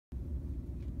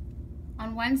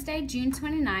On Wednesday, June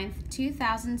 29th,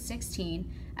 2016,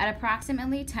 at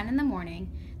approximately 10 in the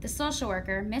morning, the social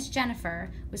worker, Miss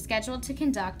Jennifer, was scheduled to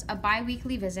conduct a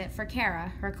bi-weekly visit for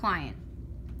Kara, her client.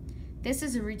 This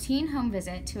is a routine home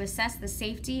visit to assess the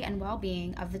safety and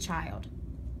well-being of the child.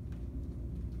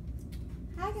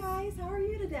 Hi guys, how are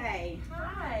you today?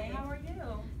 Hi, how are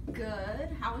you? Good.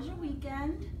 How was your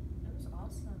weekend? It was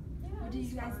awesome. Yeah, What did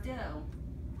you guys do?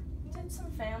 We did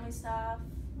some family stuff.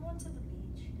 We went to the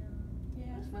beach.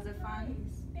 Yeah. Was it fun?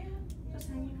 Nice. Yeah. Just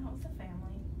hanging out with the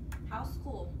family. How's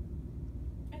school?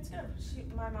 It's good.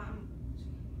 My mom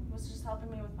was just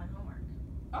helping me with my homework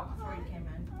before you came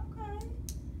in. Okay.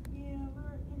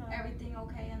 Yeah, Everything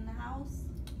okay in the house?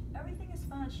 everything is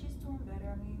fine. She's doing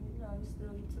better. I mean, it's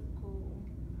still your typical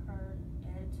her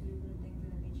attitude and things of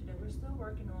that nature that we're still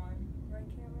working on. Right,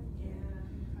 Cameron?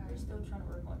 We're still trying to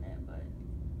work on that, but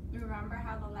Remember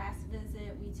how the last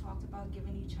visit we talked about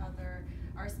giving each other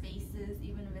our spaces,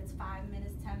 even if it's 5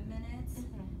 minutes, 10 minutes?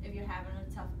 If you're having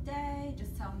a tough day,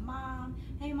 just tell mom,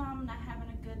 hey mom, I'm not having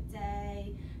a good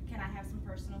day. Can I have some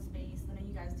personal space? And then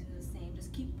you guys do the same.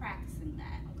 Just keep practicing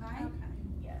that, okay? okay.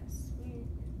 Yes,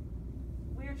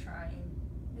 we're trying.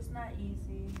 It's not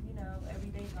easy,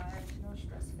 everyday life,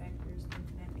 stress factors, things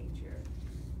of that nature.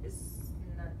 It's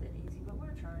not that easy, but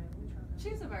we're trying.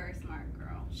 She's a very smart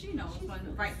girl. She knows She's when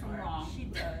really right from smart. wrong. She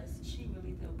does. She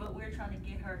really do. But we're trying to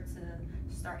get her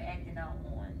to start acting out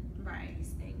on Right.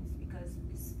 these things because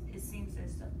it seems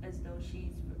as though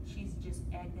she's just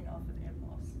acting off of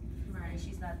impulse. Right. And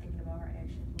she's not thinking about her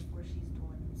actions before she's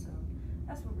doing them. So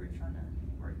that's what we're trying to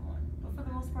work on. But for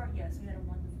the most part, yes, we had a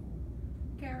wonderful.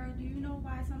 Kara, do you know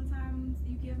why sometimes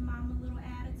you give mom a little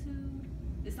attitude?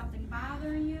 Is something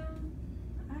bothering you?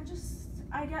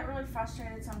 I get really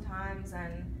frustrated sometimes,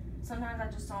 and sometimes I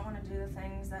just don't want to do the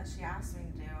things that she asks me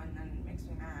to do, and then it makes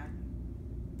me mad.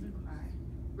 Okay.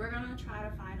 We're gonna try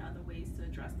to find other ways to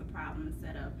address the problem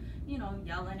instead of,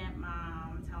 yelling at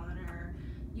mom, telling her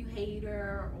you hate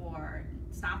her, or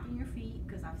stomping your feet,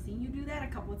 because I've seen you do that a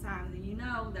couple of times, and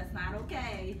that's not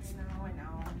okay. I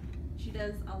know. She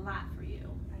does a lot for you.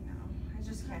 I know. I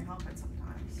just can't help it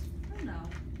sometimes. I know.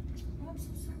 Oh, I'm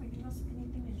so sorry. Do you want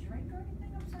anything to drink or anything?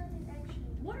 I'm sorry, actually.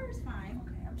 Water is fine.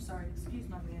 Okay, I'm sorry. Excuse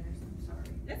my manners. I'm sorry.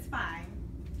 It's fine.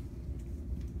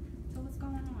 So what's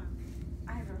going on?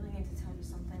 I really need to tell you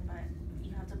something, but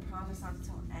you have to promise not to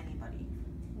tell anybody.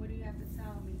 What do you have to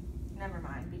tell me? Never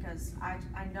mind, because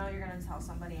I know you're going to tell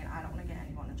somebody, and I don't want to get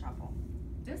anyone in trouble.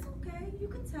 It's okay. You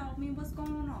can tell me what's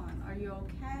going on. Are you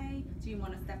okay? Do you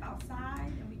want to step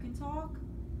outside and we can talk?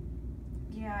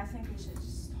 Yeah, I think we should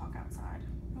just talk outside.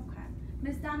 Okay.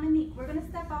 Miss Dominique, we're gonna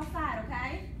step outside,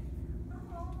 okay?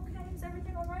 Oh, okay. Is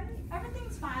everything all right?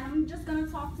 Everything's fine. I'm just gonna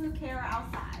talk to Kara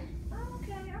outside. Oh,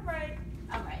 okay. All right.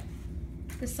 All right.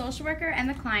 The social worker and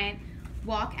the client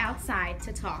walk outside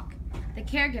to talk. The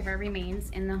caregiver remains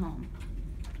in the home.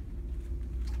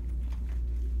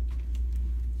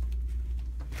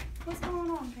 What's going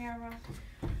on, Kara?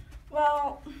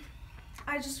 Well,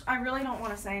 I really don't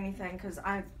want to say anything, because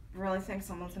I really think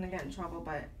someone's going to get in trouble,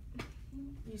 but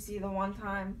you see, the one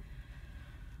time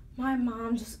my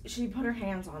mom she put her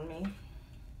hands on me.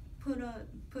 Put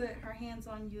her hands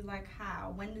on you like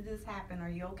how? When did this happen? Are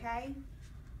you okay?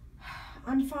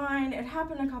 I'm fine. It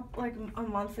happened a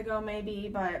month ago maybe,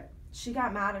 but she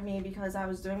got mad at me because I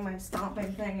was doing my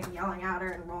stomping thing and yelling at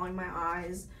her and rolling my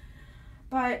eyes.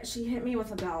 But she hit me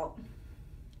with a belt.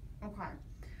 Okay.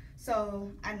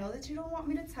 So I know that you don't want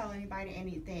me to tell anybody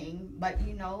anything, but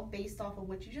based off of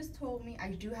what you just told me, I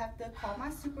do have to call my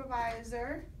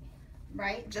supervisor,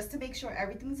 right? Just to make sure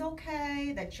everything's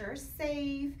okay, that you're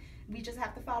safe. We just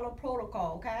have to follow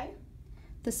protocol, okay?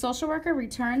 The social worker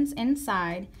returns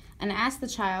inside and asks the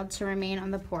child to remain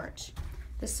on the porch.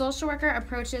 The social worker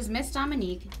approaches Miss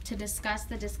Dominique to discuss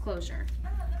the disclosure.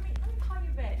 Let me call you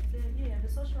back. The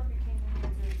social worker came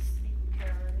in here to speak with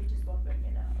Kara. They just walked back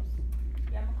in the house.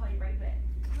 Yeah, I'm gonna call you right back.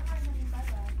 All right, honey.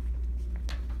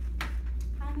 Bye-bye.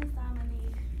 Hi, Miss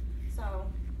Dominique. So,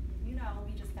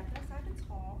 we just stepped outside to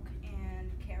talk,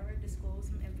 and Kara disclosed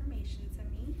some information to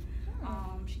me.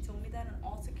 She told me that an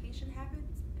altercation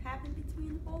happened between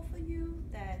the both of you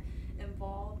that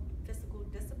involved physical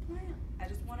discipline. I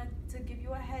just wanted to give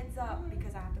you a heads up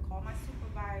because I have to call my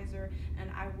supervisor, and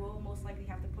I will most likely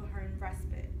have to put her in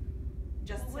respite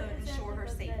just Well, to what ensure her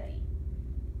exactly was that? safety.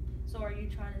 So are you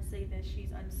trying to say that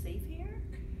she's unsafe here?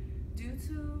 Due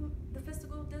to the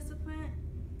physical discipline,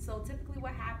 so typically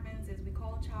what happens is we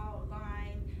call a child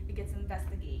line, it gets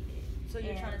investigated. So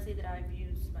you're And trying to say that I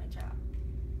abused my child?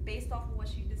 based off of what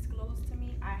she disclosed to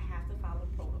me, I have to follow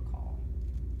protocol.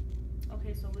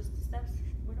 Okay, so what's the steps?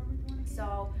 What are we doing again?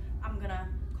 So I'm gonna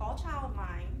call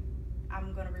Childline.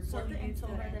 I'm gonna report So the you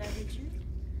told her incident. that I hit you?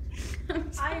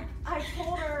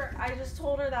 I just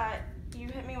told her that you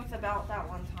hit me with the belt that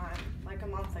one time, like a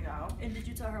month ago. And did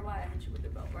you tell her why I hit you with the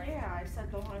belt, right? Yeah, I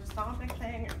said the whole stomping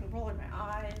thing and rolling my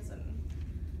eyes and.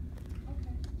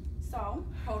 Okay. So,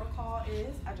 protocol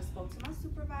is, I just spoke to my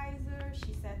supervisor.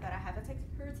 She said that I have to take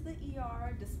her to the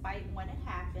ER despite when it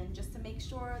happened, just to make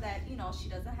sure that, you know, she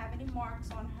doesn't have any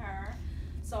marks on her.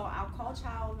 So I'll call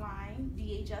Childline,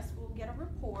 DHS will get a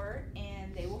report,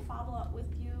 and they will follow up with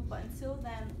you. But until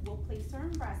then, we'll place her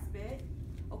in respite.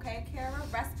 Okay, Kara,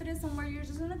 respite is somewhere you're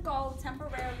just gonna go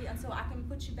temporarily until I can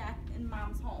put you back in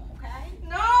mom's home, okay?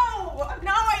 No,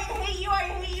 I hate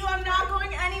you, I'm not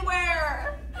going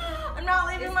anywhere. I'm not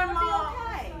leaving It's my gonna be mom.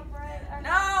 okay.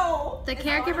 No. The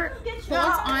caregiver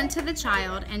holds on to the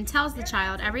child and tells the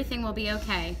child everything will be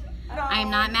okay. No. I am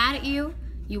not mad at you.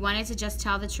 You wanted to just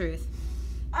tell the truth.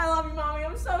 I love you, Mommy,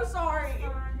 I'm so sorry. It's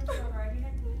fine, it's alright. You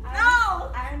had to-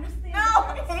 No. I understand. No, that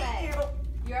I you're hate upset.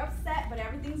 you. You're upset, but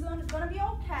everything's gonna be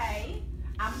okay.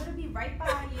 I'm gonna be right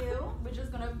by you. We're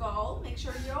just gonna go, make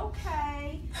sure you're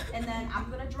okay, and then I'm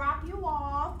gonna drop you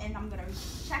off, and I'm gonna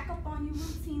check up on you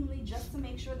routinely just to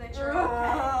make sure that you're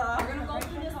okay. We're gonna go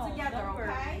through this together,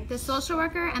 okay? The social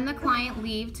worker and the client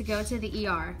leave to go to the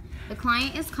ER. The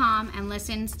client is calm and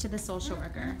listens to the social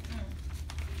worker.